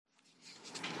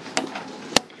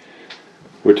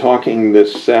We're talking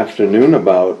this afternoon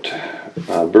about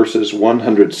verses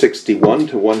 161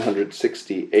 to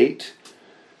 168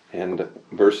 and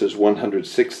verses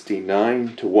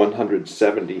 169 to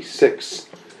 176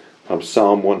 of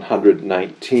Psalm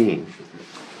 119.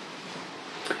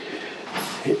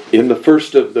 In the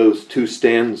first of those two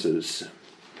stanzas,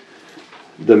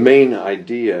 the main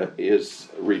idea is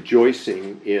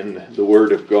rejoicing in the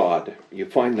Word of God. You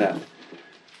find that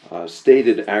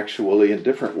stated actually in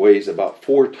different ways about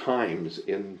 4 times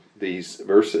in these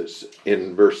verses.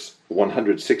 In verse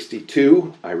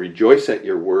 162, I rejoice at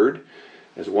your word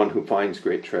as one who finds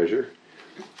great treasure.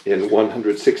 In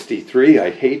 163, I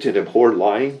hate and abhor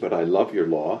lying, but I love your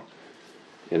law.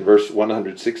 In verse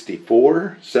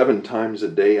 164, 7 times a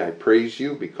day I praise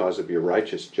you because of your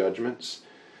righteous judgments.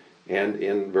 And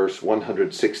in verse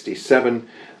 167,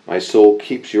 my soul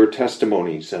keeps your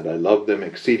testimonies and I love them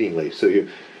exceedingly. So you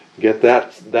get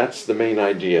that? That's the main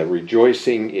idea,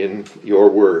 rejoicing in your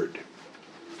word.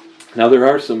 Now there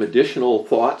are some additional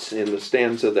thoughts in the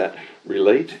stanza that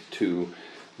relate to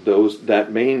that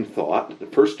main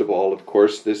thought. First of all, of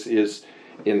course, this is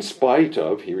in spite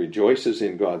of, he rejoices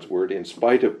in God's word, in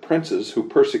spite of princes who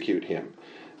persecute him.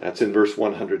 That's in verse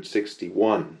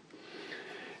 161.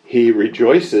 He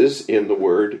rejoices in the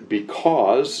word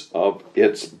because of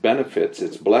its benefits,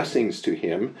 its blessings to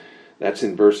him. That's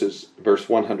in verse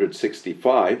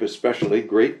 165, especially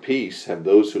great peace have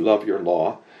those who love your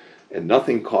law, and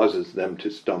nothing causes them to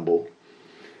stumble.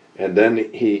 And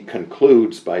then he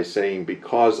concludes by saying,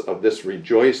 because of this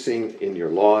rejoicing in your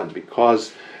law and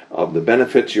because of the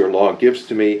benefits your law gives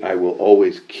to me, I will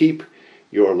always keep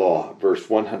your law. Verse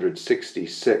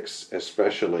 166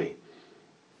 especially.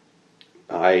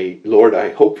 Lord,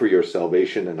 I hope for your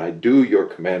salvation and I do your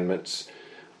commandments.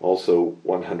 Also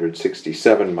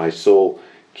 167, my soul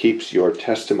keeps your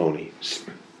testimonies.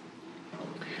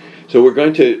 So we're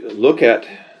going to look at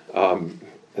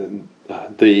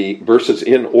the verses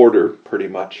in order pretty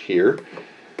much here,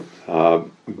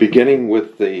 beginning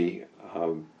with the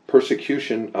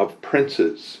persecution of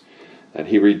princes. And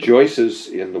he rejoices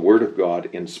in the word of God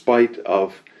in spite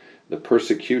of the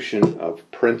persecution of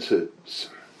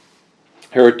princes.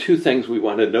 There are 2 things we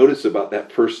want to notice about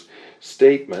that first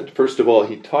statement. First of all,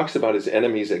 he talks about his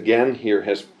enemies again here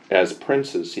as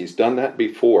princes. He's done that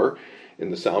before in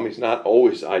the psalm. He's not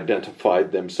always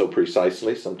identified them so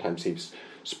precisely. Sometimes he's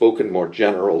spoken more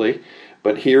generally.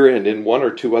 But here and in 1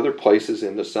 or 2 other places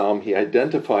in the psalm, he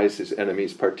identifies his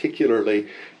enemies particularly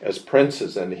as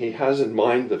princes. And he has in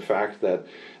mind the fact that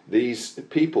these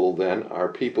people then are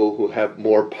people who have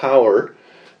more power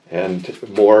and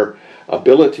more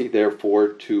ability, therefore,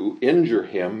 to injure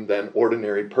him than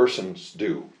ordinary persons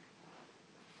do.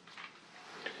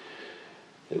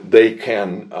 They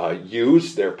can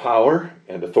use their power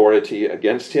and authority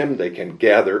against him. They can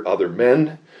gather other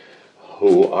men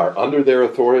who are under their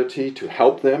authority to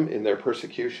help them in their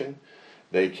persecution.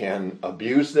 They can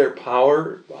abuse their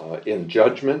power in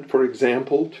judgment, for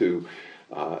example, to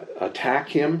attack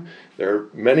him. There are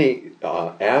many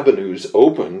avenues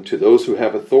open to those who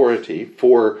have authority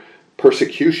for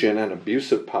persecution and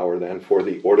abuse of power than for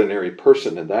the ordinary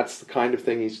person. And that's the kind of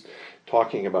thing he's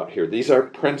talking about here. These are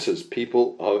princes,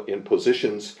 people in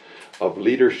positions of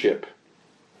leadership.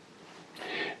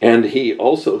 And he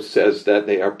also says that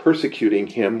they are persecuting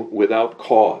him without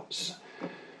cause.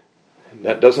 And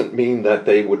that doesn't mean that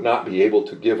they would not be able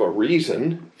to give a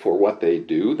reason for what they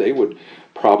do. They would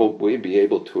probably be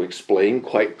able to explain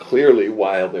quite clearly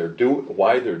why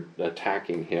they're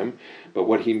attacking him. But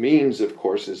what he means, of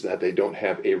course, is that they don't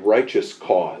have a righteous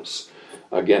cause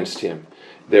against him.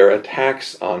 Their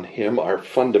attacks on him are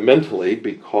fundamentally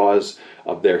because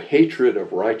of their hatred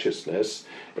of righteousness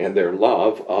and their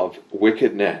love of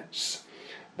wickedness.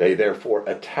 They therefore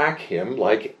attack him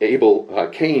like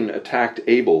Cain attacked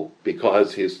Abel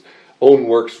because his own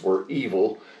works were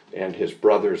evil and his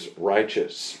brother's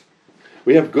righteous.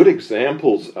 We have good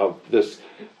examples of this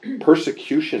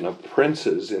persecution of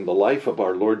princes in the life of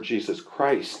our Lord Jesus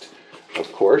Christ,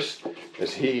 of course,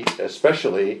 as he,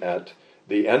 especially at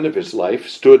the end of his life,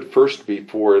 stood first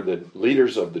before the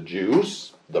leaders of the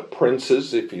Jews, the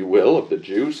princes, if you will, of the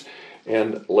Jews,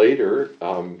 and later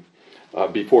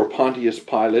before Pontius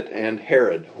Pilate and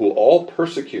Herod, who all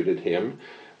persecuted him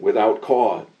without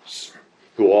cause,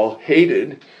 who all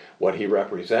hated what he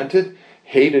represented,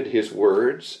 hated his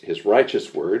words, his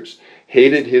righteous words,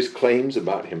 hated his claims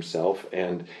about himself,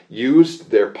 and used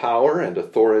their power and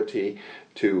authority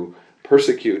to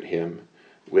persecute him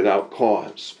without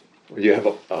cause. You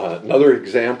have another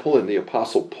example in the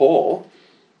Apostle Paul,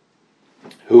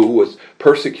 who was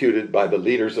persecuted by the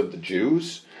leaders of the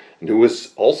Jews and who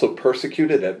was also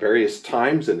persecuted at various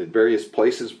times and in various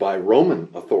places by Roman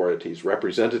authorities,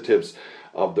 representatives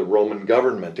of the Roman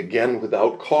government, again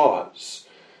without cause,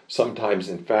 sometimes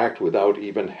in fact without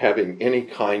even having any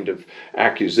kind of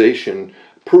accusation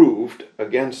proved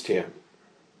against him,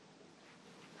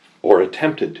 or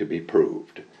attempted to be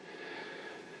proved.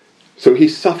 So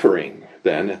he's suffering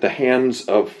then at the hands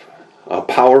of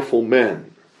powerful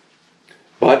men.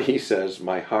 But he says,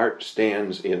 my heart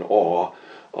stands in awe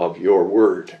of your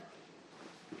word.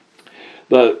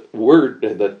 The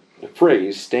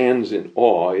phrase stands in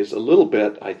awe is a little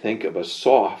bit, I think, of a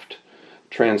soft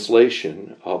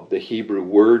translation of the Hebrew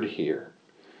word here.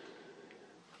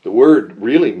 The word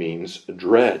really means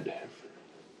dread.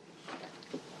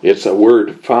 It's a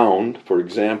word found, for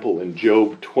example, in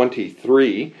Job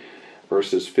 23,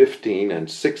 verses 15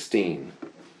 and 16,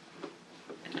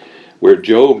 where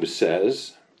Job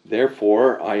says,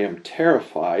 therefore I am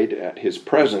terrified at his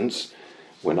presence.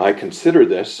 When I consider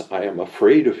this, I am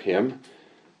afraid of him.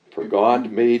 For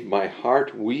God made my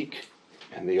heart weak,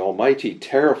 and the Almighty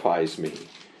terrifies me,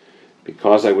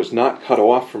 because I was not cut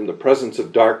off from the presence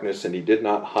of darkness, and he did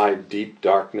not hide deep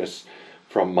darkness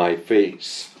from my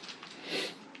face.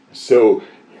 So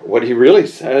what he really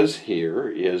says here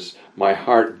is, my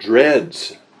heart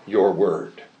dreads your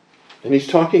word. And he's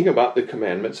talking about the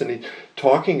commandments, and he's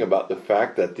talking about the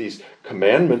fact that these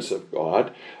commandments of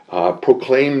God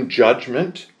proclaim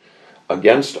judgment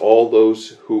against all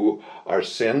those who are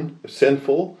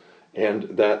sinful, and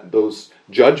that those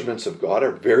judgments of God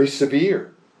are very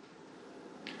severe.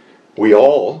 We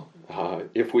all,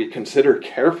 if we consider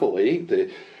carefully the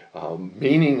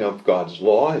meaning of God's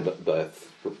law, the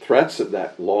threats of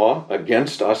that law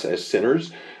against us as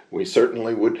sinners, we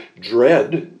certainly would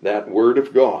dread that word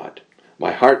of God.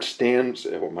 My heart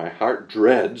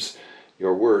dreads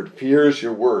your word, fears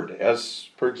your word, as,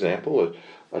 for example,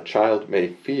 a child may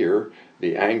fear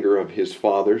the anger of his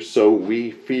father, so we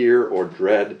fear or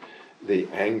dread the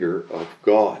anger of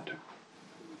God.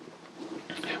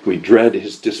 We dread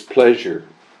his displeasure,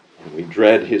 and we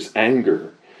dread his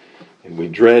anger, and we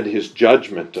dread his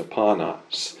judgment upon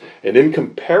us. And in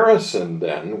comparison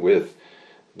then with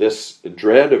this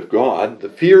dread of God, the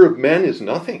fear of men is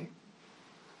nothing.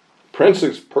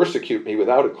 Princes persecute me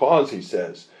without a cause, he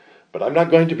says, but I'm not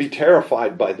going to be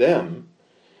terrified by them.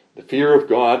 The fear of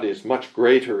God is much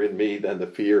greater in me than the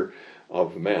fear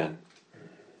of men.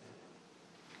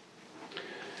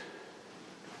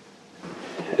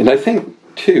 And I think,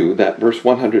 too, that verse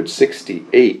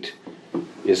 168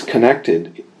 is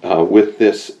connected with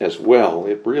this as well.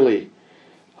 It really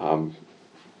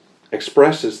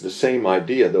expresses the same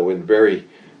idea, though in very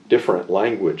different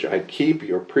language. I keep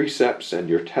your precepts and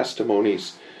your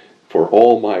testimonies, for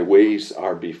all my ways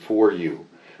are before you.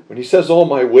 When he says all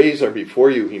my ways are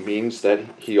before you, he means that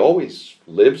he always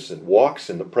lives and walks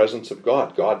in the presence of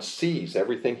God. God sees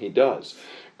everything he does.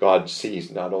 God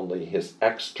sees not only his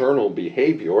external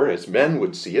behavior as men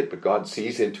would see it, but God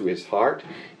sees into his heart.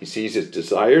 He sees his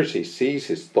desires. He sees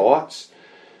his thoughts.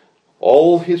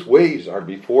 All his ways are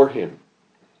before him.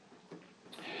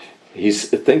 He's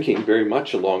thinking very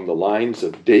much along the lines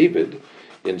of David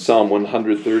in Psalm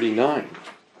 139.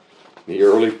 The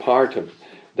early part of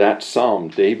that psalm,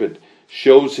 David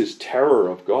shows his terror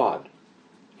of God.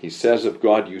 He says of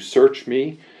God, you search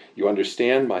me, you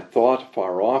understand my thought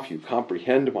far off, you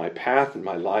comprehend my path and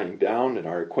my lying down, and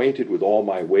are acquainted with all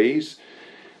my ways.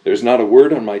 There's not a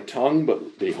word on my tongue,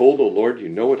 but behold, O Lord, you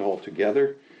know it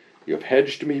altogether. You have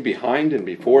hedged me behind and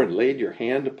before, and laid your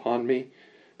hand upon me.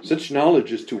 Such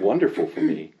knowledge is too wonderful for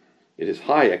me. It is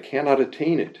high, I cannot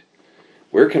attain it.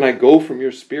 Where can I go from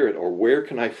your spirit, or where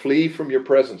can I flee from your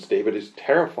presence? David is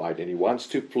terrified, and he wants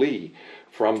to flee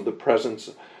from the presence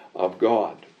of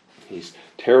God. He's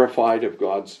terrified of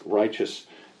God's righteous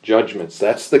judgments.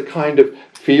 That's the kind of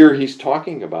fear he's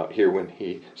talking about here when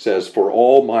he says, for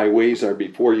all my ways are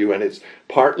before you. And it's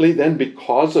partly then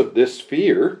because of this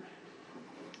fear,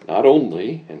 not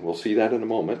only, and we'll see that in a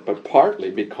moment, but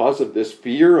partly because of this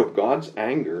fear of God's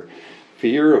anger,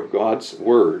 fear of God's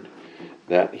word,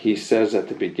 that he says at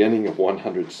the beginning of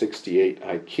 168,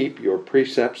 I keep your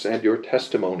precepts and your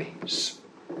testimonies.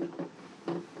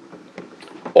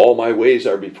 All my ways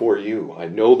are before you. I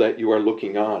know that you are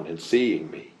looking on and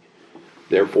seeing me.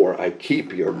 Therefore, I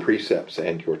keep your precepts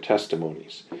and your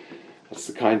testimonies. That's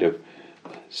the kind of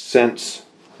sense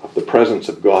of the presence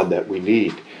of God that we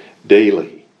need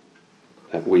daily.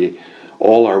 That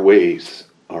all our ways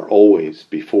are always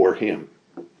before him.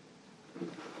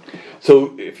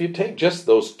 So if you take just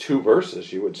those two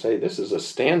verses, you would say this is a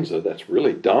stanza that's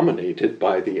really dominated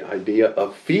by the idea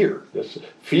of fear. This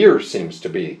fear seems to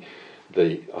be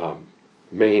the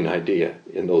main idea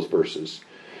in those verses.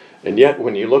 And yet,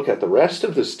 when you look at the rest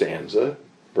of the stanza,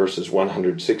 verses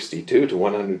 162 to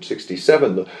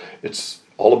 167, it's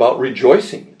all about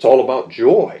rejoicing. It's all about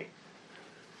joy.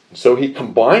 And so he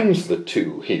combines the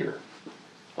two here.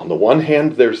 On the one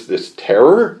hand, there's this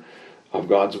terror of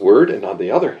God's word, and on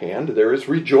the other hand, there is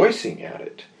rejoicing at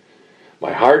it.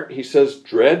 My heart, he says,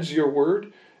 dreads your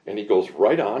word, and he goes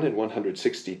right on in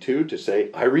 162 to say,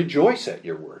 I rejoice at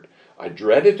your word. I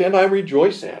dread it and I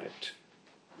rejoice at it.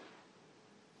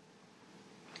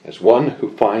 As one who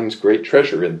finds great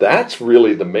treasure. And that's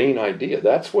really the main idea.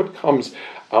 That's what comes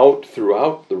out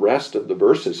throughout the rest of the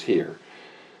verses here.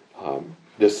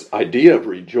 This idea of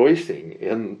rejoicing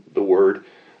in the word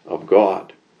of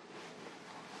God.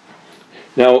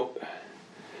 Now,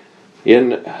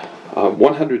 in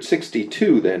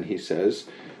 162 then he says,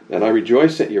 that I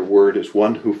rejoice at your word as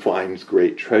one who finds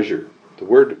great treasure. The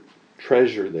word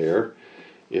treasure there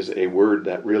is a word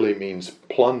that really means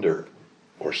plunder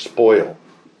or spoil.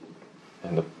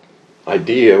 And the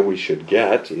idea we should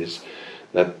get is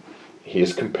that he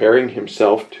is comparing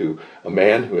himself to a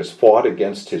man who has fought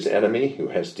against his enemy, who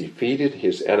has defeated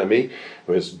his enemy,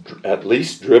 who has at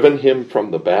least driven him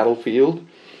from the battlefield,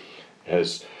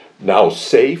 has now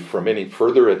safe from any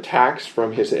further attacks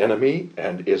from his enemy,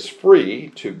 and is free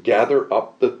to gather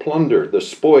up the plunder, the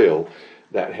spoil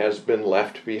that has been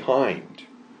left behind.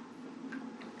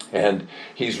 And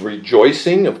he's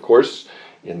rejoicing, of course,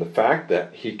 in the fact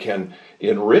that he can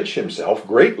enrich himself,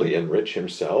 greatly enrich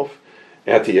himself,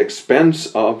 at the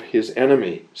expense of his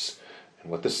enemies.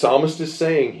 And what the psalmist is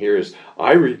saying here is,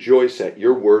 I rejoice at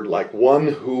your word like one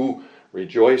who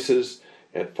rejoices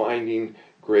at finding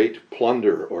great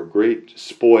plunder or great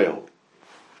spoil.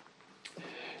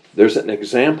 There's an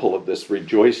example of this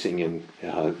rejoicing in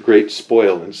great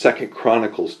spoil in 2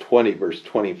 Chronicles 20, verse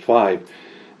 25,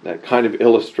 that kind of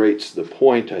illustrates the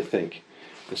point, I think.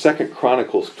 In 2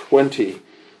 Chronicles 20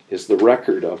 is the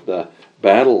record of the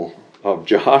battle of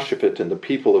Jehoshaphat and the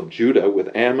people of Judah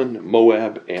with Ammon,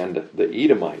 Moab, and the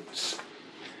Edomites.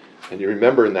 And you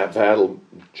remember in that battle,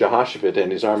 Jehoshaphat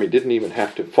and his army didn't even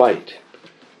have to fight.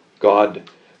 God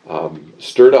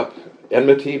stirred up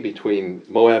enmity between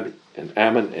Moab and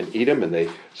Ammon and Edom, and they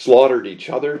slaughtered each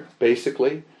other,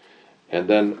 basically. And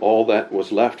then all that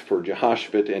was left for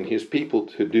Jehoshaphat and his people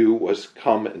to do was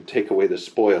come and take away the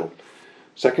spoil.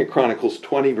 2 Chronicles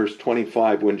 20, verse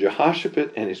 25, when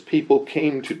Jehoshaphat and his people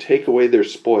came to take away their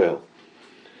spoil,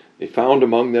 they found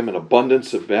among them an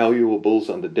abundance of valuables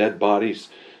on the dead bodies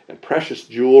and precious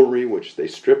jewelry which they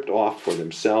stripped off for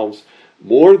themselves,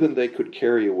 more than they could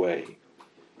carry away.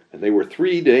 And they were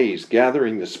 3 days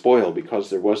gathering the spoil because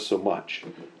there was so much.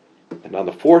 And on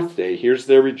the 4th day, here's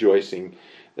their rejoicing,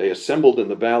 they assembled in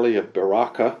the valley of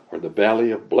Barakah, or the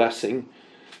valley of blessing,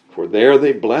 for there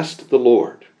they blessed the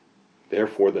Lord.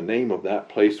 Therefore the name of that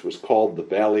place was called the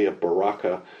valley of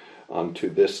Barakah unto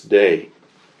this day.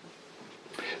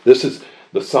 This is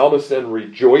the psalmist then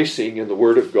rejoicing in the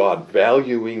word of God,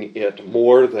 valuing it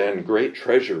more than great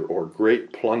treasure or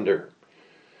great plunder.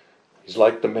 He's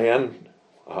like the man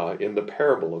in the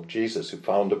parable of Jesus who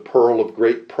found a pearl of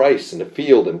great price in a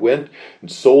field and went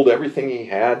and sold everything he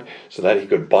had so that he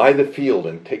could buy the field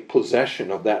and take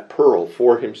possession of that pearl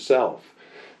for himself.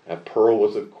 That pearl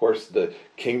was, of course, the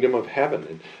kingdom of heaven.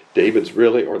 And David's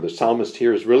really, or the psalmist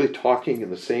here, is really talking in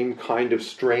the same kind of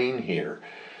strain here.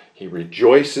 He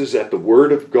rejoices at the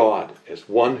word of God as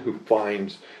one who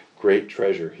finds great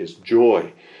treasure. His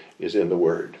joy is in the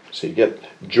word. So you get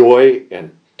joy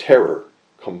and terror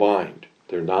combined.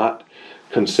 They're not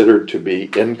considered to be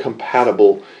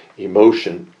incompatible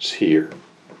emotions here.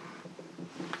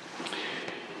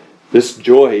 This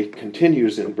joy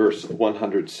continues in verse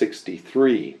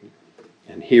 163.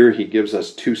 And here he gives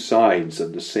us two sides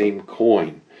of the same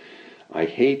coin. I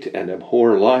hate and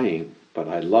abhor lying, but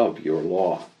I love your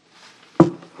law.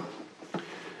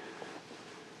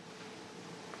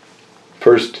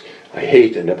 First, I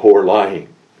hate and abhor lying.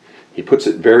 He puts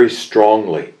it very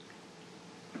strongly.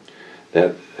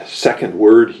 That second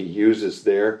word he uses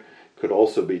there could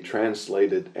also be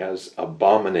translated as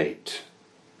abominate.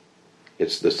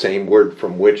 It's the same word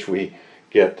from which we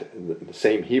get the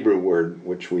same Hebrew word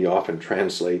which we often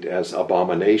translate as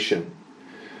abomination.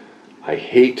 I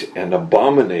hate and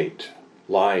abominate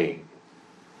lying,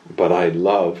 but I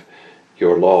love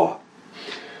your law.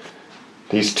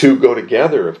 These two go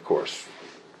together, of course.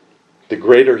 The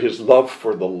greater his love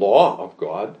for the law of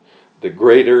God, the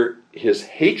greater his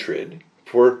hatred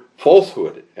for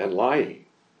falsehood and lying.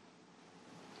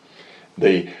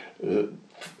 The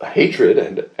hatred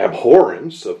and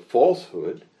abhorrence of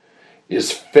falsehood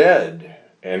is fed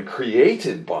and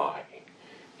created by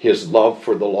his love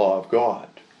for the law of God.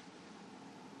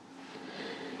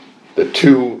 The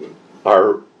two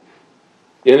are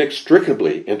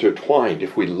inextricably intertwined.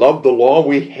 If we love the law,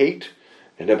 we hate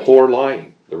and abhor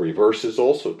lying. The reverse is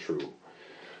also true.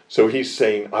 So he's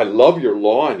saying, I love your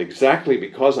law, and exactly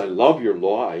because I love your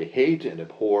law, I hate and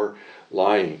abhor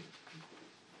lying.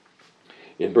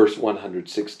 In verse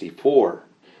 164,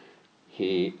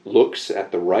 he looks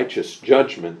at the righteous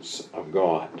judgments of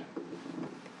God.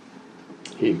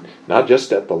 Not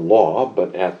just at the law,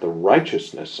 but at the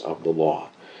righteousness of the law.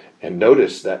 And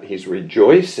notice that he's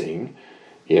rejoicing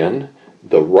in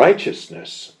the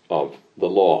righteousness of the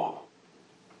law.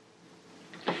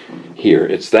 Here,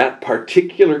 it's that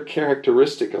particular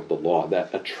characteristic of the law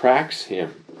that attracts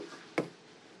him.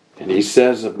 And he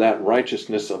says of that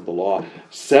righteousness of the law,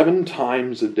 7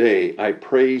 times a day I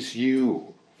praise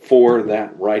you for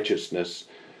that righteousness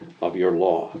of your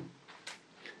law.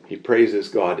 He praises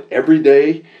God every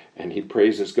day, and he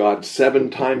praises God 7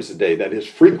 times a day. That is,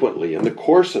 frequently in the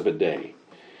course of a day.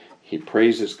 He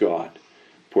praises God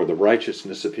for the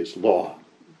righteousness of his law.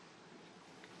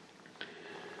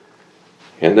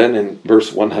 And then in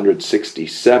verse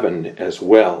 167 as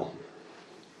well,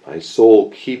 my soul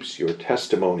keeps your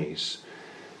testimonies,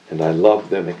 and I love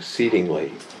them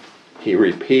exceedingly. He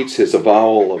repeats his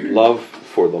avowal of love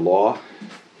for the law.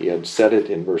 He had said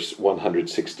it in verse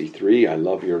 163, I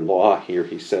love your law. Here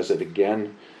he says it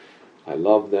again, I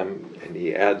love them, and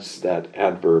he adds that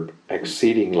adverb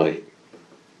exceedingly.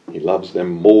 He loves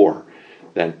them more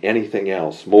than anything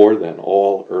else, more than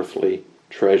all earthly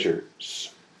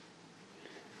treasures.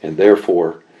 And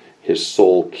therefore, his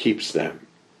soul keeps them.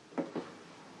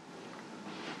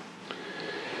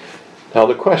 Now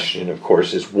the question, of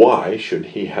course, is why should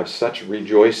he have such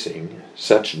rejoicing,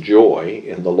 such joy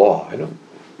in the law?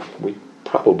 We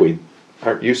probably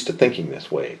aren't used to thinking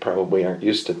this way, probably aren't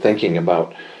used to thinking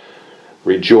about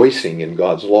rejoicing in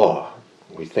God's law.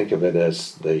 We think of it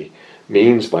as the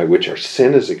means by which our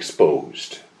sin is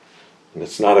exposed. And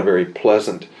it's not a very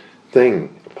pleasant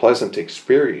thing, a pleasant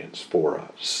experience for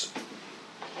us.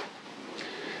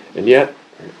 And yet,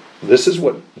 this is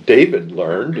what David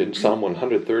learned in Psalm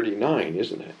 139,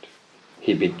 isn't it?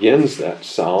 He begins that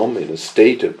psalm in a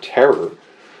state of terror,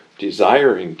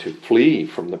 desiring to flee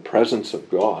from the presence of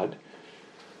God,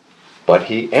 but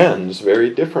he ends very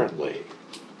differently.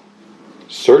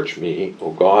 Search me,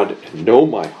 O God, and know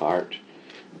my heart.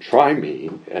 Try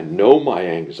me and know my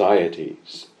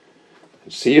anxieties.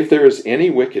 And see if there is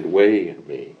any wicked way in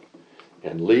me,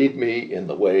 and lead me in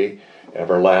the way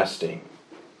everlasting.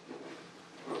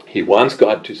 He wants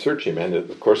God to search him, and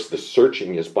of course the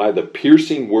searching is by the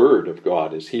piercing word of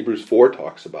God, as Hebrews 4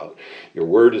 talks about. Your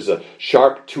word is a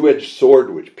sharp, two-edged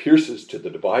sword which pierces to the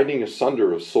dividing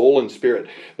asunder of soul and spirit.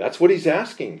 That's what he's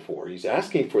asking for. He's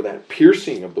asking for that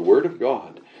piercing of the word of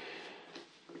God.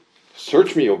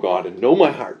 Search me, O God, and know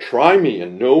my heart. Try me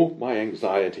and know my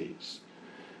anxieties.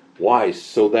 Why?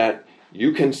 So that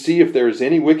you can see if there is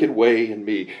any wicked way in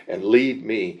me and lead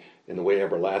me in the way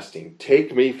everlasting.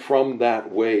 Take me from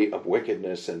that way of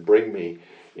wickedness and bring me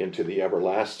into the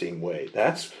everlasting way.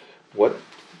 That's what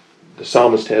the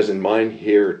psalmist has in mind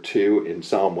here too in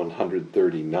Psalm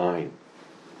 139.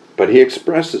 But he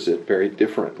expresses it very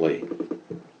differently.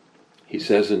 He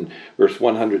says in verse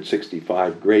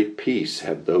 165, great peace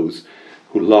have those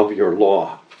who love your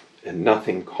law, and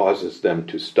nothing causes them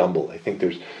to stumble. I think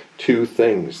there's 2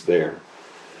 things there.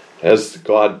 As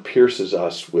God pierces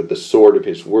us with the sword of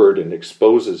his word and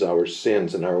exposes our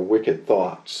sins and our wicked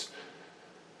thoughts,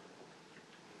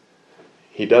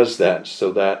 he does that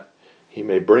so that he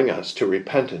may bring us to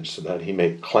repentance, so that he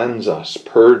may cleanse us,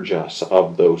 purge us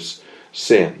of those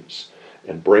sins,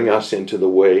 and bring us into the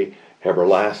way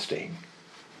everlasting.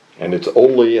 And it's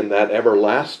only in that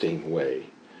everlasting way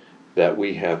that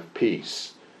we have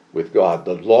peace with God.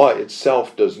 The law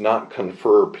itself does not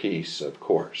confer peace, of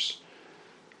course.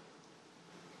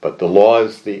 But the law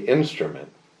is the instrument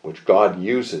which God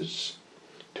uses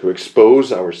to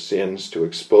expose our sins, to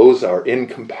expose our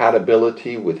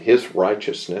incompatibility with his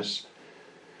righteousness.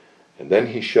 And then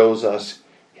he shows us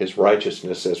his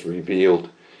righteousness as revealed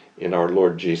in our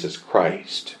Lord Jesus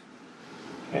Christ.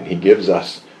 And he gives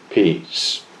us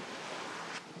peace.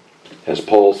 As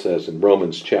Paul says in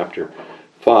Romans chapter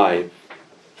 5,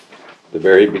 the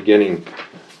very beginning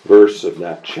verse of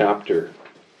that chapter,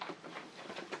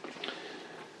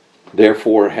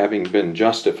 therefore, having been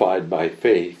justified by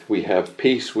faith, we have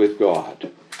peace with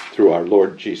God through our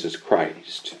Lord Jesus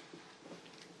Christ,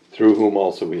 through whom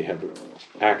also we have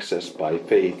access by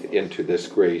faith into this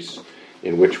grace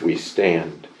in which we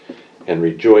stand and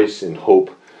rejoice in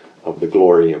hope of the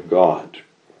glory of God.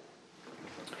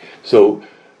 So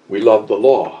we love the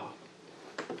law.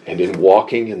 And in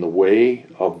walking in the way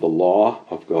of the law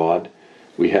of God,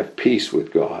 we have peace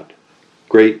with God.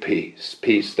 Great peace.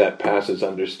 Peace that passes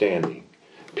understanding.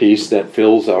 Peace that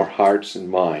fills our hearts and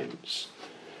minds.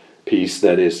 Peace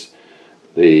that is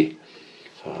the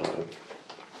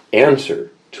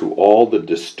answer to all the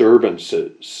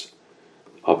disturbances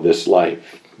of this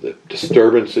life. The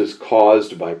disturbances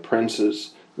caused by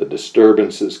princes, the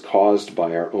disturbances caused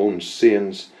by our own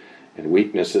sins and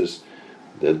weaknesses,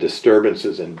 the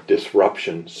disturbances and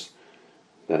disruptions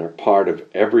that are part of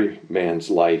every man's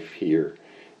life here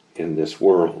in this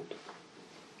world.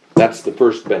 That's the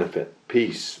first benefit.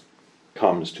 Peace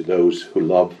comes to those who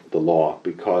love the law,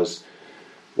 because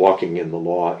walking in the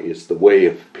law is the way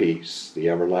of peace, the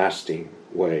everlasting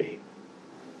way.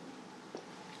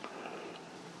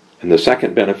 And the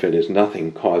second benefit is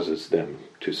nothing causes them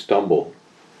to stumble.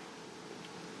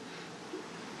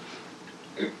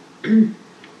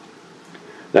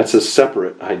 That's a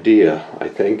separate idea, I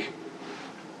think.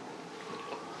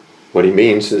 What he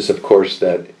means is, of course,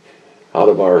 that out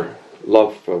of our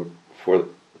love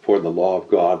for the law of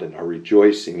God and our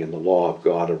rejoicing in the law of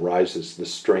God arises the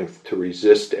strength to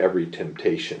resist every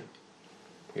temptation.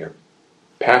 We are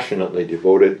passionately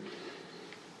devoted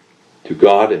to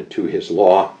God and to His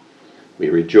law. We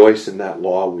rejoice in that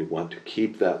law. We want to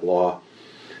keep that law.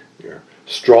 We are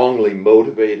strongly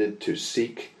motivated to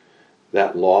seek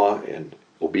that law and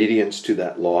obedience to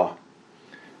that law.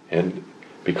 And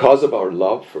because of our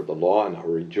love for the law and our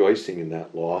rejoicing in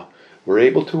that law, we're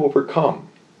able to overcome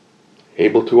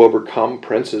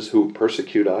princes who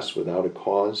persecute us without a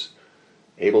cause,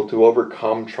 able to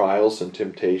overcome trials and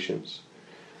temptations,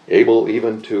 able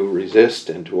even to resist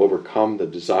and to overcome the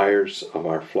desires of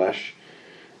our flesh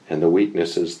and the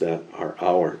weaknesses that are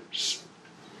ours.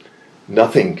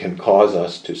 Nothing can cause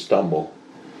us to stumble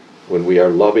when we are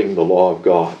loving the law of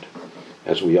God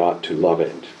as we ought to love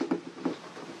it.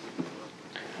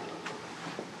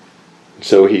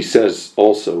 So he says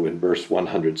also in verse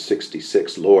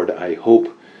 166, Lord, I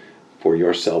hope for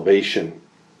your salvation,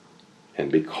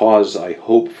 and because I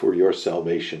hope for your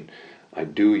salvation, I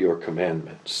do your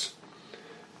commandments.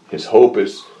 His hope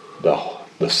is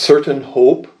the certain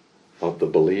hope of the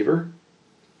believer,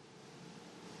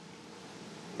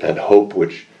 that hope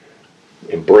which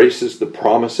embraces the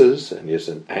promises and is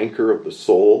an anchor of the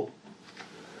soul.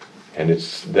 And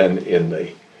it's then in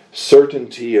the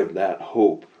certainty of that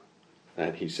hope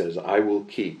that he says, I will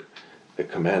keep the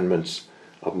commandments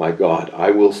of my God.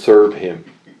 I will serve him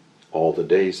all the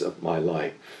days of my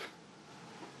life.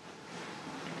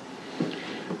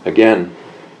 Again,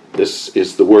 this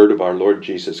is the word of our Lord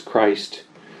Jesus Christ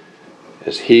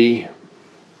as he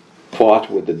fought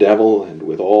with the devil and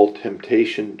with all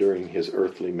temptation during his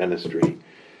earthly ministry.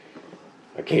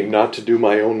 I came not to do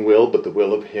my own will, but the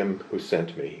will of him who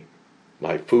sent me.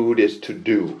 My food is to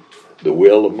do the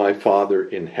will of my Father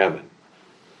in heaven.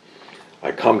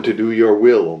 I come to do your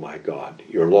will, O my God.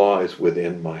 Your law is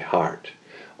within my heart.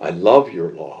 I love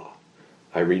your law.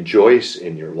 I rejoice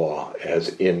in your law as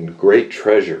in great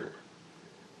treasure.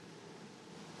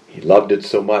 He loved it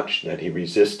so much that he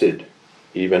resisted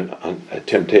even a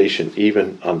temptation,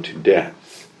 even unto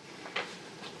death.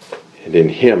 And in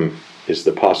him is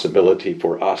the possibility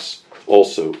for us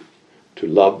also to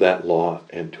love that law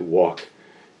and to walk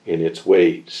in its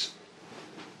ways.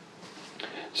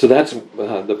 So that's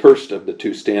the first of the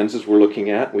two stanzas we're looking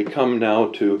at. We come now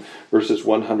to verses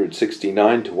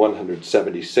 169 to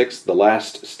 176, the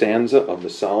last stanza of the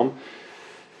psalm.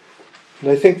 And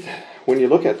I think when you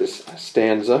look at this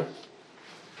stanza,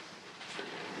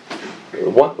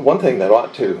 one thing that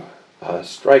ought to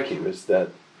strike you is that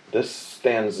this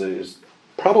stanza is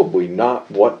probably not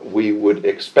what we would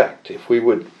expect. If we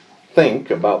would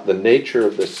think about the nature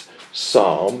of this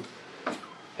psalm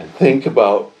and think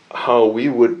about how we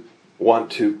would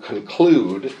want to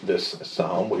conclude this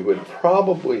psalm, we would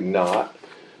probably not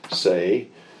say,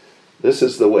 this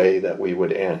is the way that we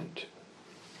would end.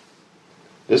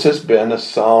 This has been a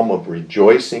psalm of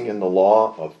rejoicing in the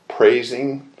law, of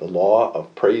praising the law,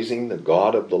 of praising the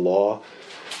God of the law,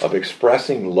 of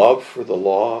expressing love for the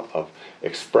law, of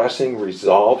expressing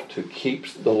resolve to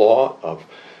keep the law, of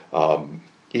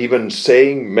even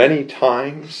saying many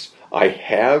times, I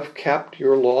have kept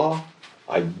your law.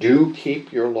 I do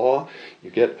keep your law. You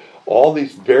get all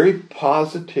these very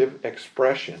positive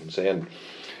expressions. And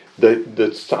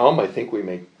the psalm, I think we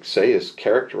may say, is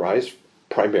characterized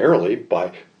primarily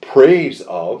by praise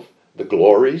of the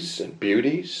glories and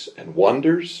beauties and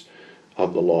wonders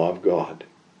of the law of God.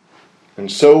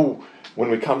 And so when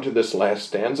we come to this last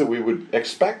stanza, we would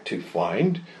expect to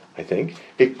find, I think,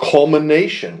 a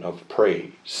culmination of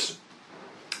praise.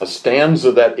 a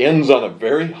stanza that ends on a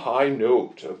very high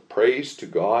note of praise to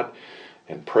God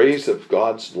and praise of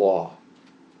God's law.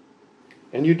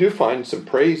 And you do find some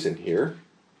praise in here.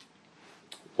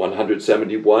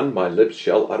 171, my lips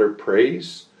shall utter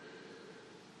praise.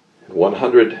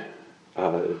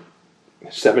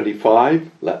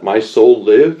 175, let my soul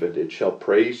live and it shall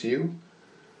praise you.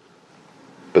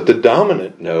 But the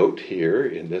dominant note here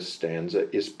in this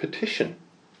stanza is petition.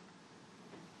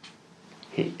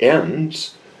 He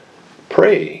ends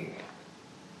praying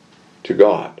to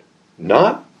God,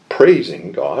 not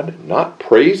praising God, not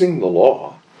praising the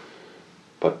law,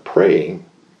 but praying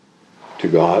to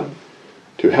God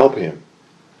to help him.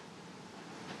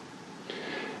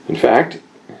 In fact,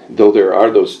 though there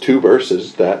are those two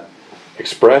verses that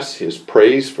express his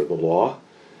praise for the law,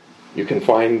 you can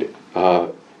find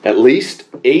at least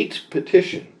 8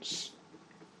 petitions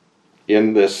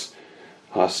in this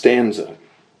stanza.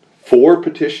 4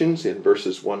 petitions in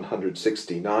verses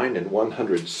 169 and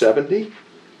 170,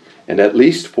 and at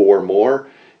least 4 more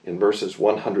in verses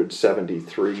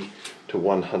 173 to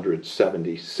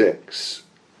 176.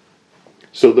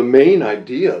 So the main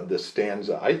idea of this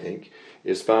stanza, I think,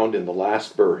 is found in the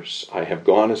last verse. I have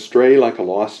gone astray like a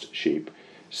lost sheep.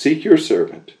 Seek your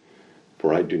servant,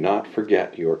 for I do not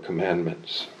forget your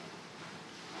commandments.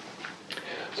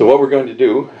 So what we're going to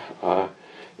do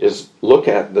is look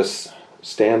at this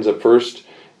stanza first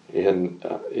in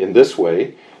this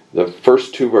way. The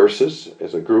first 2 verses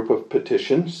as a group of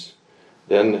petitions.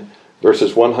 Then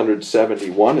verses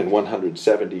 171 and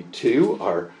 172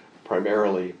 are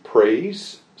primarily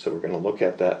praise. So we're going to look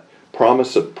at that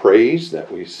promise of praise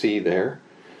that we see there.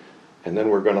 And then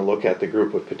we're going to look at the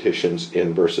group of petitions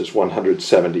in verses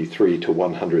 173 to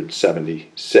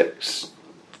 176.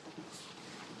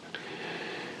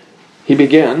 He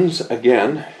begins,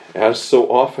 again, as so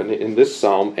often in this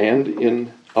psalm and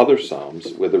in other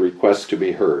psalms, with a request to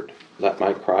be heard. Let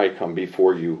my cry come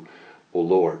before you, O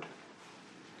Lord.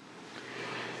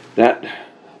 That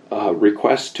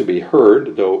request to be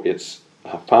heard, though it's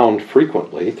found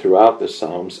frequently throughout the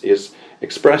Psalms, is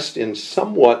expressed in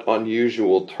somewhat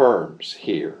unusual terms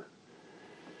here.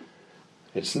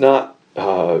 It's not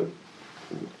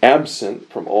absent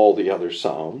from all the other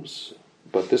Psalms,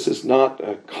 but this is not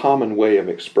a common way of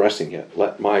expressing it.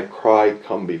 Let my cry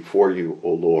come before you,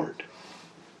 O Lord.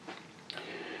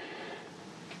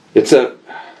 It's a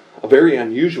very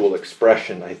unusual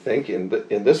expression, I think, in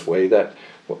this way, that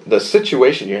the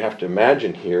situation you have to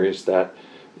imagine here is that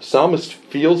the psalmist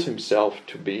feels himself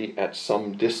to be at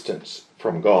some distance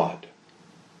from God.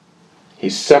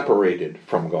 He's separated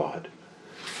from God.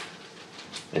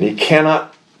 And he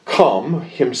cannot come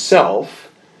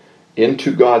himself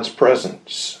into God's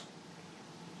presence.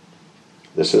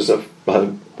 This is a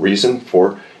reason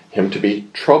for him to be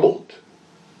troubled.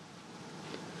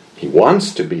 He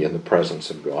wants to be in the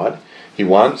presence of God. He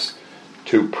wants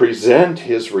to present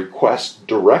his request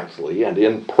directly and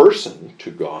in person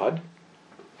to God,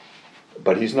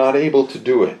 but he's not able to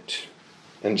do it.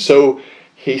 And so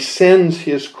he sends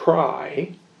his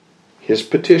cry, his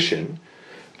petition,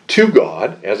 to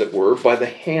God, as it were, by the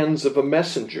hands of a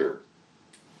messenger.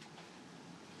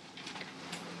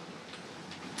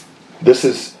 This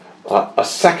is a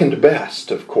second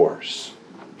best, of course.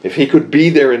 If he could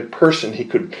be there in person, he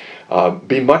could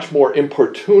be much more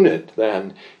importunate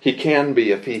than he can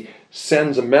be if he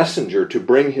sends a messenger to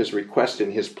bring his request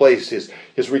in his place.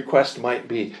 His request might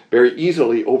be very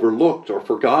easily overlooked or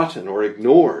forgotten or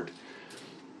ignored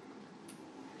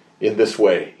in this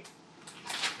way.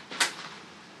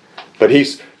 But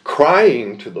he's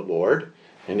crying to the Lord,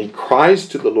 and he cries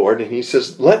to the Lord, and he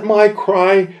says, let my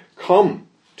cry come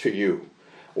to you.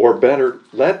 Or better,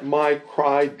 let my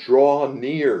cry draw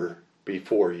near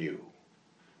before you,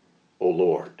 O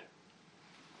Lord.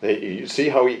 You see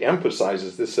how he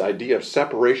emphasizes this idea of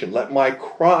separation. Let my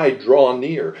cry draw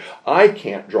near. I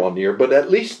can't draw near, but at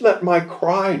least let my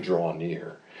cry draw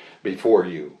near before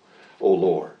you, O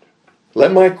Lord.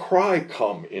 Let my cry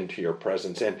come into your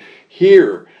presence and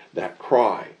hear that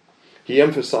cry. He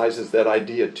emphasizes that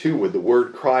idea too with the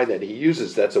word cry that he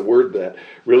uses. That's a word that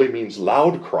really means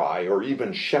loud cry or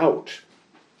even shout.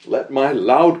 Let my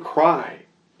loud cry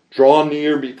draw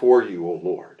near before you, O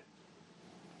Lord.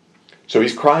 So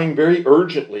he's crying very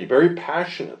urgently, very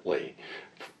passionately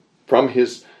from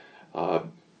his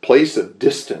place of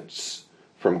distance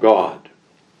from God.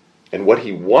 And what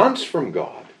he wants from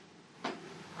God,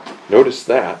 notice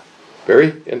that,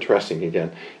 very interesting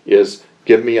again, is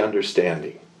give me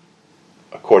understanding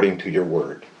according to your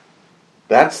word.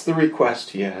 That's the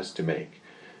request he has to make.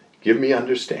 Give me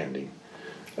understanding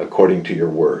according to your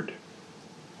word.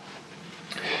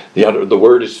 The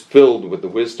Word is filled with the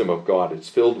wisdom of God. It's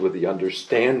filled with the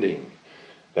understanding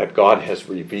that God has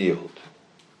revealed.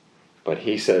 But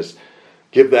he says,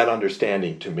 give that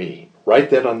understanding to me. Write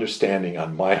that understanding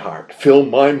on my heart. Fill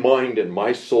my mind and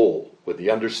my soul with the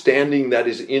understanding that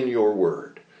is in your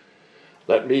Word.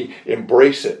 Let me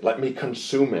embrace it. Let me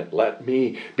consume it. Let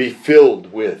me be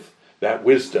filled with that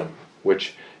wisdom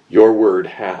which your Word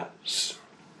has.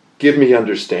 Give me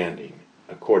understanding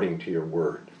according to your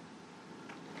Word.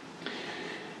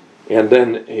 And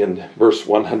then in verse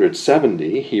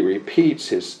 170, he repeats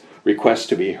his request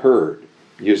to be heard,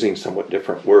 using somewhat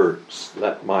different words.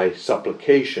 Let my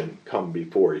supplication come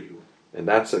before you. And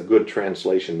that's a good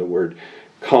translation. The word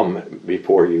come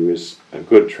before you is a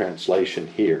good translation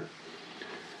here.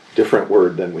 Different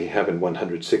word than we have in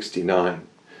 169.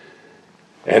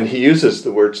 And he uses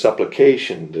the word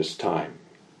supplication this time.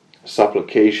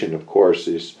 Supplication, of course,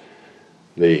 is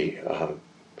the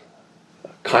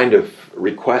kind of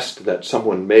request that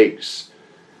someone makes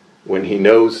when he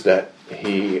knows that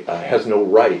he has no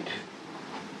right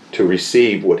to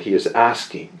receive what he is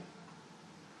asking.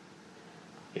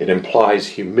 It implies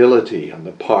humility on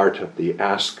the part of the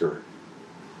asker.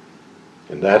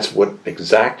 And that's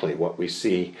exactly what we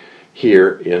see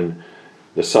here in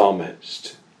the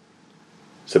psalmist.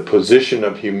 It's a position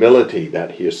of humility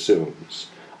that he assumes.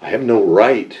 I have no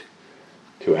right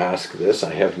to ask this.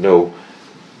 I have no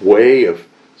way of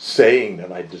saying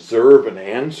that I deserve an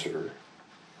answer.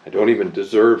 I don't even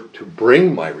deserve to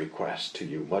bring my request to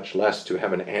you, much less to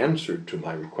have an answer to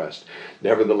my request.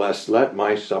 Nevertheless, let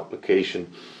my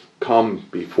supplication come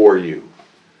before you.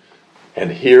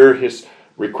 And here his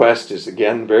request is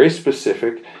again very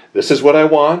specific. This is what I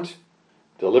want.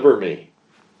 Deliver me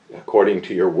according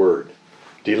to your word.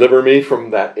 Deliver me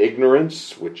from that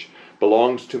ignorance which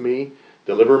belongs to me.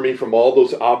 Deliver me from all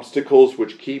those obstacles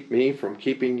which keep me from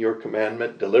keeping your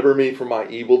commandment. Deliver me from my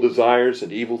evil desires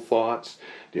and evil thoughts.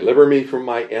 Deliver me from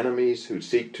my enemies who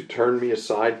seek to turn me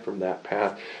aside from that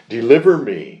path. Deliver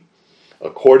me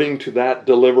according to that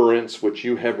deliverance which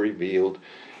you have revealed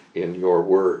in your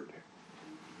word.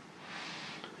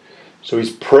 So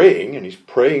he's praying, and he's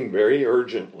praying very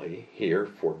urgently here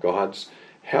for God's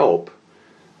help,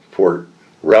 for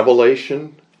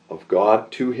revelation of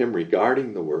God to him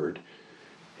regarding the word,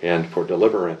 and for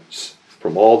deliverance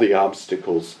from all the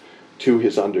obstacles to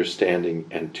his understanding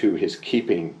and to his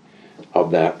keeping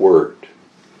of that word.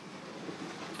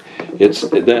 It's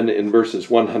then in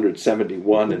verses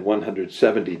 171 and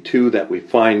 172 that we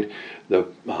find the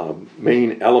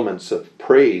main elements of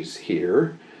praise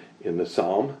here in the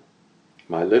psalm.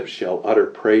 My lips shall utter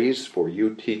praise, for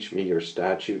you teach me your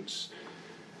statutes,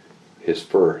 is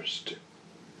first.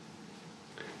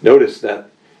 Notice that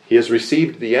he has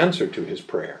received the answer to his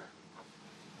prayer.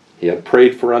 He had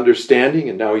prayed for understanding,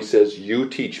 and now he says, you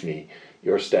teach me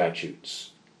your statutes.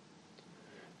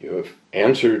 You have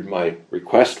answered my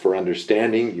request for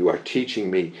understanding. You are teaching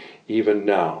me even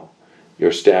now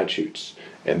your statutes,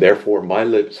 and therefore my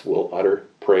lips will utter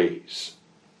praise.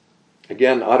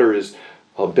 Again, utter is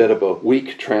a bit of a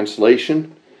weak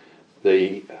translation.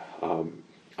 The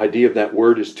idea of that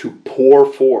word is to pour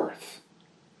forth.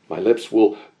 My lips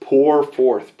will pour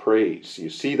forth praise. You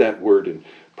see that word in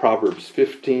Proverbs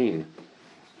 15,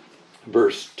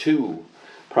 verse 2.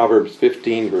 Proverbs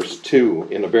 15, verse 2,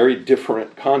 in a very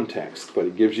different context, but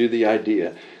it gives you the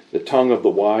idea. The tongue of the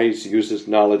wise uses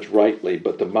knowledge rightly,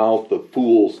 but the mouth of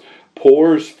fools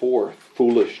pours forth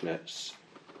foolishness.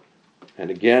 And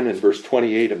again in verse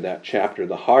 28 of that chapter,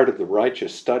 the heart of the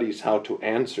righteous studies how to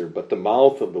answer, but the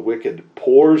mouth of the wicked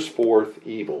pours forth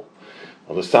evil.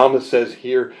 Well, the psalmist says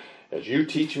here, as you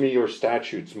teach me your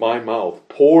statutes, my mouth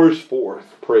pours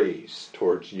forth praise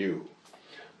towards you.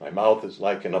 My mouth is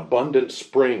like an abundant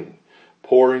spring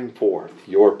pouring forth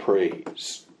your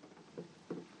praise.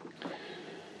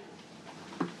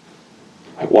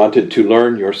 I wanted to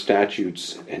learn your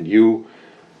statutes, and you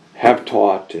have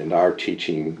taught and are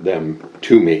teaching them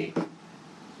to me.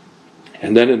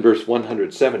 And then in verse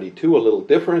 172, a little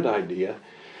different idea.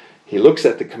 He looks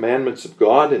at the commandments of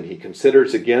God and he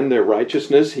considers again their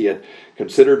righteousness. He had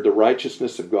considered the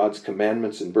righteousness of God's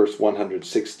commandments in verse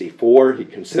 164. He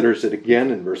considers it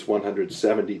again in verse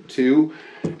 172.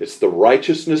 It's the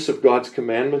righteousness of God's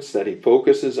commandments that he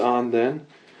focuses on then.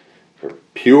 They're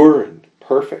pure and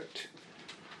perfect.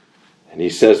 And he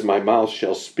says, my mouth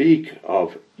shall speak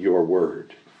of your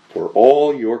word, for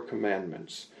all your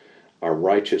commandments are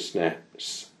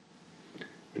righteousness.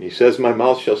 When he says, my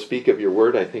mouth shall speak of your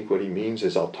word, I think what he means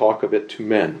is I'll talk of it to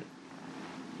men.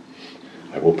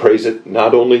 I will praise it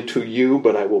not only to you,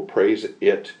 but I will praise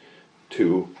it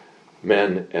to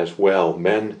men as well.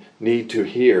 Men need to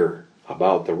hear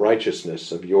about the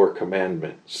righteousness of your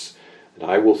commandments, and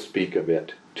I will speak of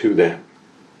it to them.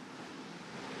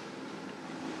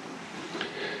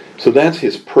 So that's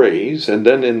his praise. And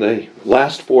then in the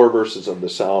last 4 verses of the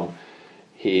psalm,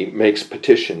 he makes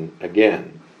petition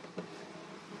again.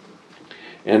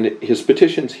 And his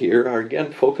petitions here are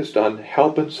again focused on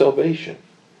help and salvation.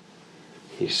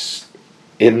 He's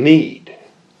in need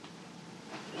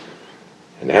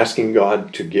and asking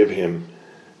God to give him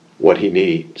what he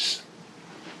needs.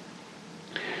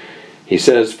 He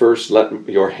says first, let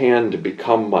your hand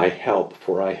become my help,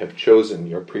 for I have chosen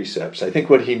your precepts. I think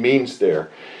what he means there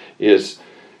is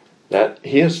that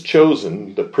he has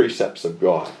chosen the precepts of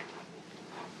God.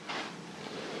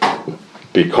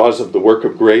 Because of the work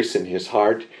of grace in his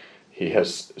heart, he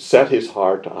has set his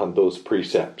heart on those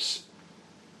precepts.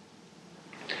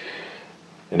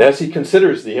 And as he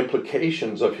considers the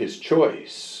implications of his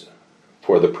choice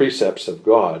for the precepts of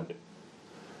God,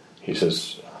 he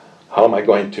says, how am I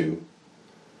going to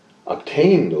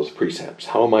obtain those precepts?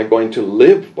 How am I going to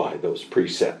live by those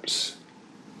precepts?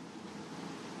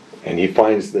 And he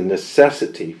finds the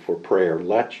necessity for prayer.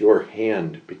 Let your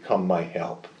hand become my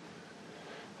help.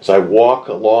 As I walk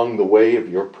along the way of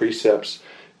your precepts,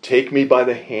 take me by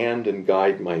the hand and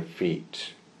guide my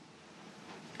feet.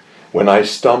 When I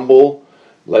stumble,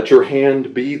 let your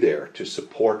hand be there to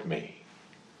support me.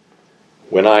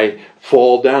 When I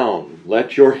fall down,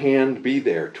 let your hand be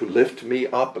there to lift me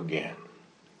up again.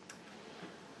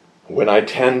 When I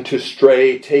tend to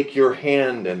stray, take your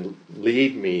hand and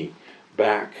lead me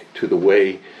back to the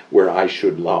way where I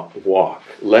should walk.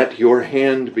 Let your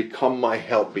hand become my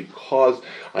help, because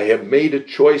I have made a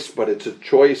choice, but it's a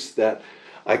choice that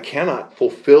I cannot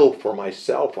fulfill for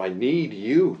myself. I need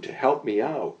you to help me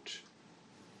out.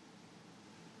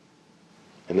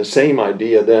 And the same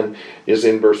idea then is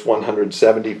in verse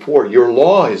 174. Your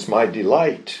law is my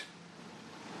delight.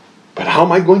 But how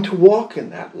am I going to walk in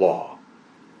that law?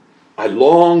 I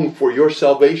long for your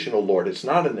salvation, O Lord. It's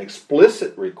not an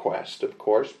explicit request, of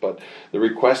course, but the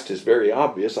request is very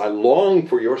obvious. I long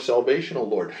for your salvation, O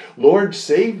Lord. Lord,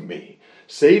 save me.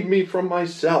 Save me from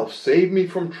myself. Save me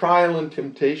from trial and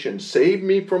temptation. Save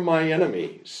me from my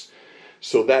enemies,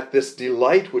 so that this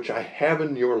delight which I have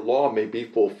in your law may be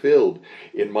fulfilled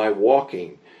in my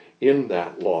walking in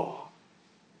that law.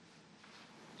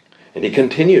 And he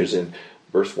continues in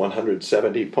verse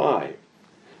 175.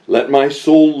 Let my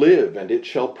soul live, and it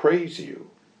shall praise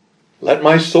you. Let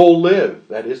my soul live.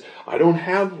 That is, I don't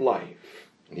have life.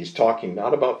 And he's talking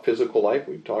not about physical life.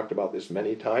 We've talked about this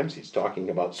many times. He's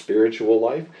talking about spiritual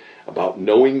life, about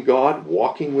knowing God,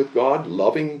 walking with God,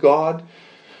 loving God,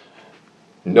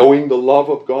 knowing the love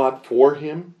of God for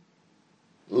him,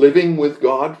 living with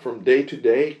God from day to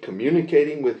day,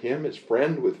 communicating with him as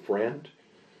friend with friend.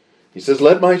 He says,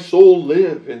 let my soul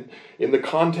live in the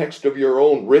context of your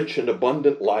own rich and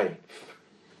abundant life,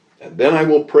 and then I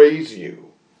will praise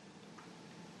you.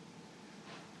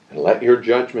 And let your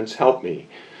judgments help me.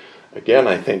 Again,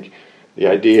 I think the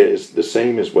idea is the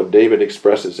same as what David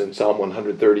expresses in Psalm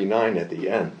 139 at the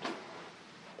end.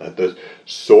 Let the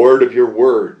sword of your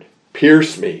word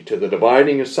pierce me to the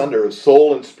dividing asunder of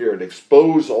soul and spirit.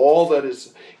 Expose all that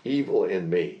is evil in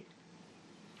me,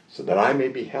 so that I may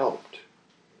be helped.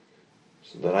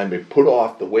 So that I may put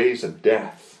off the ways of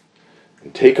death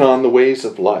and take on the ways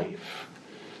of life.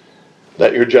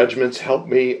 Let your judgments help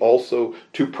me also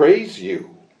to praise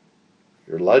you.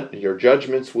 Your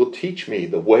judgments will teach me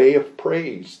the way of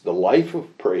praise, the life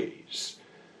of praise,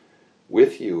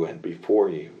 with you and before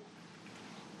you.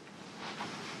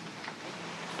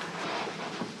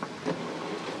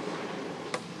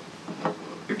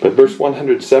 But verse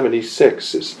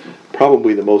 176 is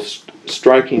probably the most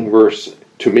striking verse,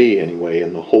 to me anyway,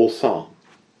 in the whole psalm.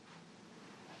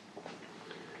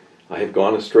 I have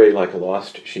gone astray like a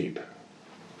lost sheep.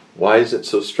 Why is it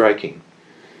so striking?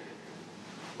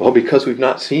 Well, because we've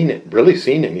not really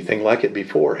seen anything like it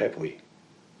before, have we?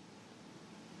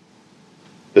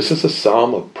 This is a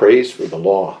psalm of praise for the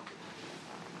law.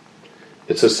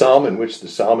 It's a psalm in which the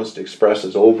psalmist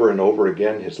expresses over and over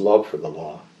again his love for the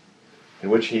law, in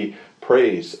which he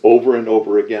prays over and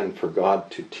over again for God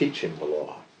to teach him the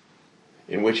law,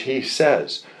 in which he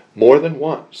says more than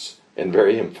once and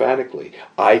very emphatically,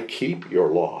 I keep your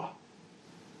law.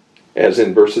 As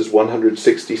in verses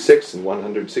 166 and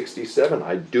 167,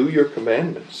 I do your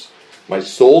commandments. My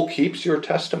soul keeps your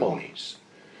testimonies.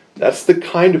 That's the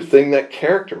kind of thing that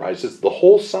characterizes the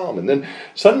whole psalm. And then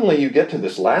suddenly you get to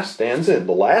this last stanza, and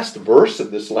the last verse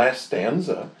of this last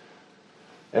stanza,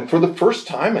 and for the first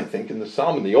time, I think, in the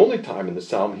psalm, and the only time in the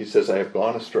psalm, he says, I have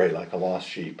gone astray like a lost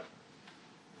sheep.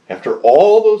 After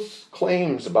all those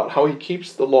claims about how he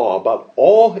keeps the law,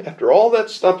 after all that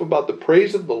stuff about the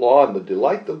praise of the law and the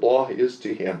delight the law is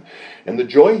to him, and the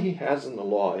joy he has in the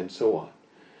law, and so on,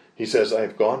 he says, I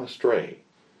have gone astray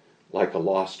like a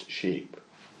lost sheep.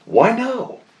 Why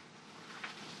now?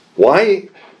 Why,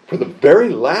 for the very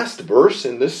last verse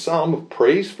in this psalm of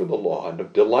praise for the law and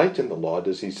of delight in the law,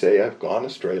 does he say, I've gone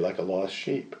astray like a lost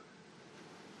sheep?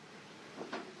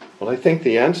 Well, I think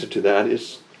the answer to that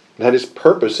is that his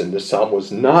purpose in this psalm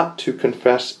was not to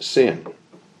confess sin.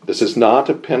 This is not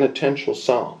a penitential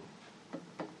psalm.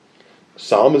 The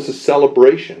psalm is a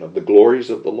celebration of the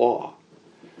glories of the law,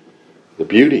 the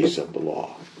beauties of the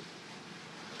law,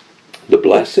 the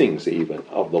blessings even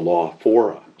of the law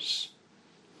for us.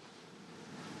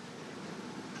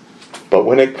 But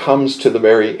when it comes to the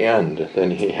very end,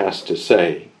 then he has to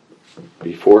say,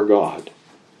 before God,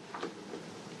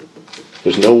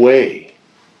 there's no way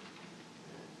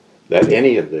that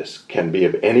any of this can be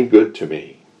of any good to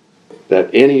me, that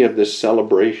any of this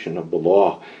celebration of the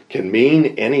law can mean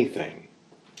anything,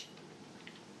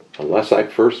 unless I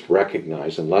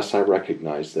recognize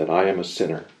that I am a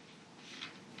sinner.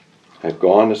 I've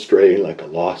gone astray like a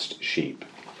lost sheep.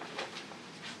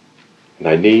 And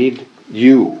I need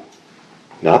you,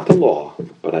 not the law,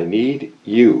 but I need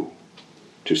you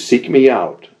to seek me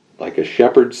out like a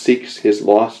shepherd seeks his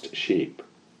lost sheep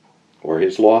or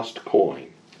his lost coin,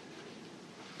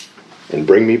 and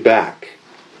bring me back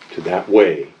to that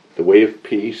way, the way of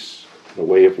peace, the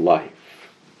way of life.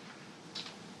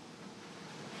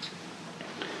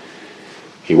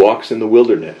 He walks in the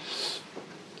wilderness.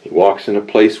 He walks in a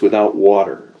place without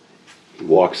water. He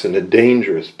walks in a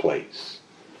dangerous place,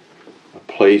 a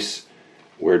place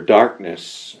where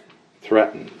darkness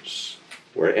threatens,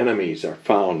 where enemies are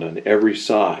found on every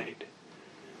side.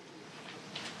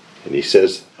 And he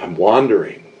says, I'm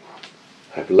wandering.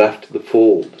 I've left the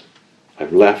fold.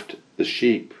 I've left the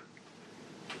sheep.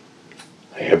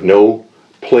 I have no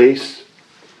place,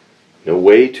 no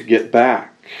way to get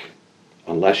back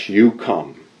unless you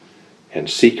come and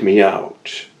seek me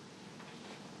out.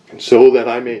 And so that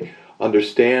I may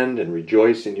understand and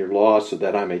rejoice in your law, so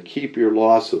that I may keep your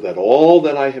law, so that all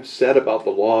that I have said about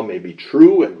the law may be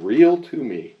true and real to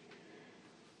me.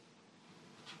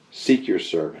 Seek your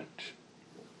servant.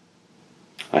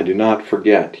 I do not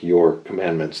forget your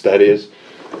commandments. That is,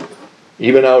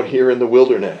 even out here in the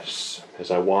wilderness, as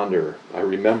I wander, I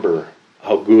remember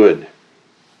how good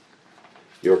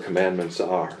your commandments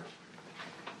are.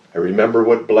 I remember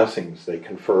what blessings they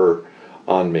confer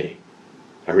on me.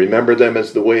 I remember them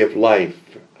as the way of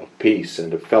life, of peace,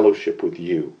 and of fellowship with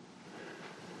you.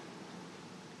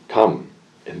 Come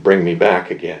and bring me back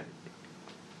again.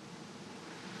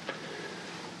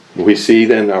 We see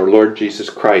then our Lord Jesus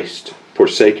Christ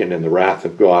forsaken in the wrath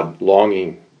of God,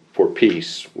 longing for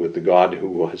peace with the God who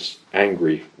was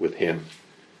angry with him,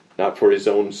 not for his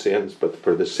own sins, but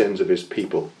for the sins of his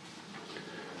people.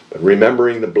 But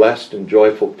remembering the blessed and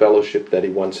joyful fellowship that he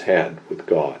once had with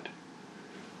God,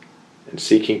 and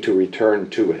seeking to return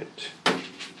to it,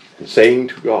 and saying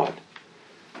to God,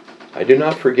 I do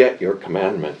not forget your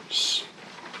commandments.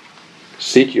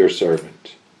 Seek your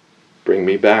servant. Bring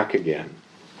me back again.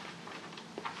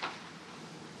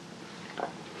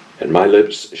 And my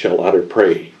lips shall utter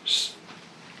praise.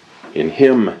 In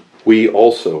him we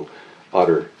also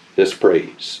utter this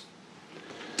praise.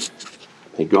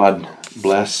 May God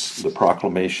bless the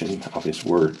proclamation of his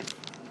word.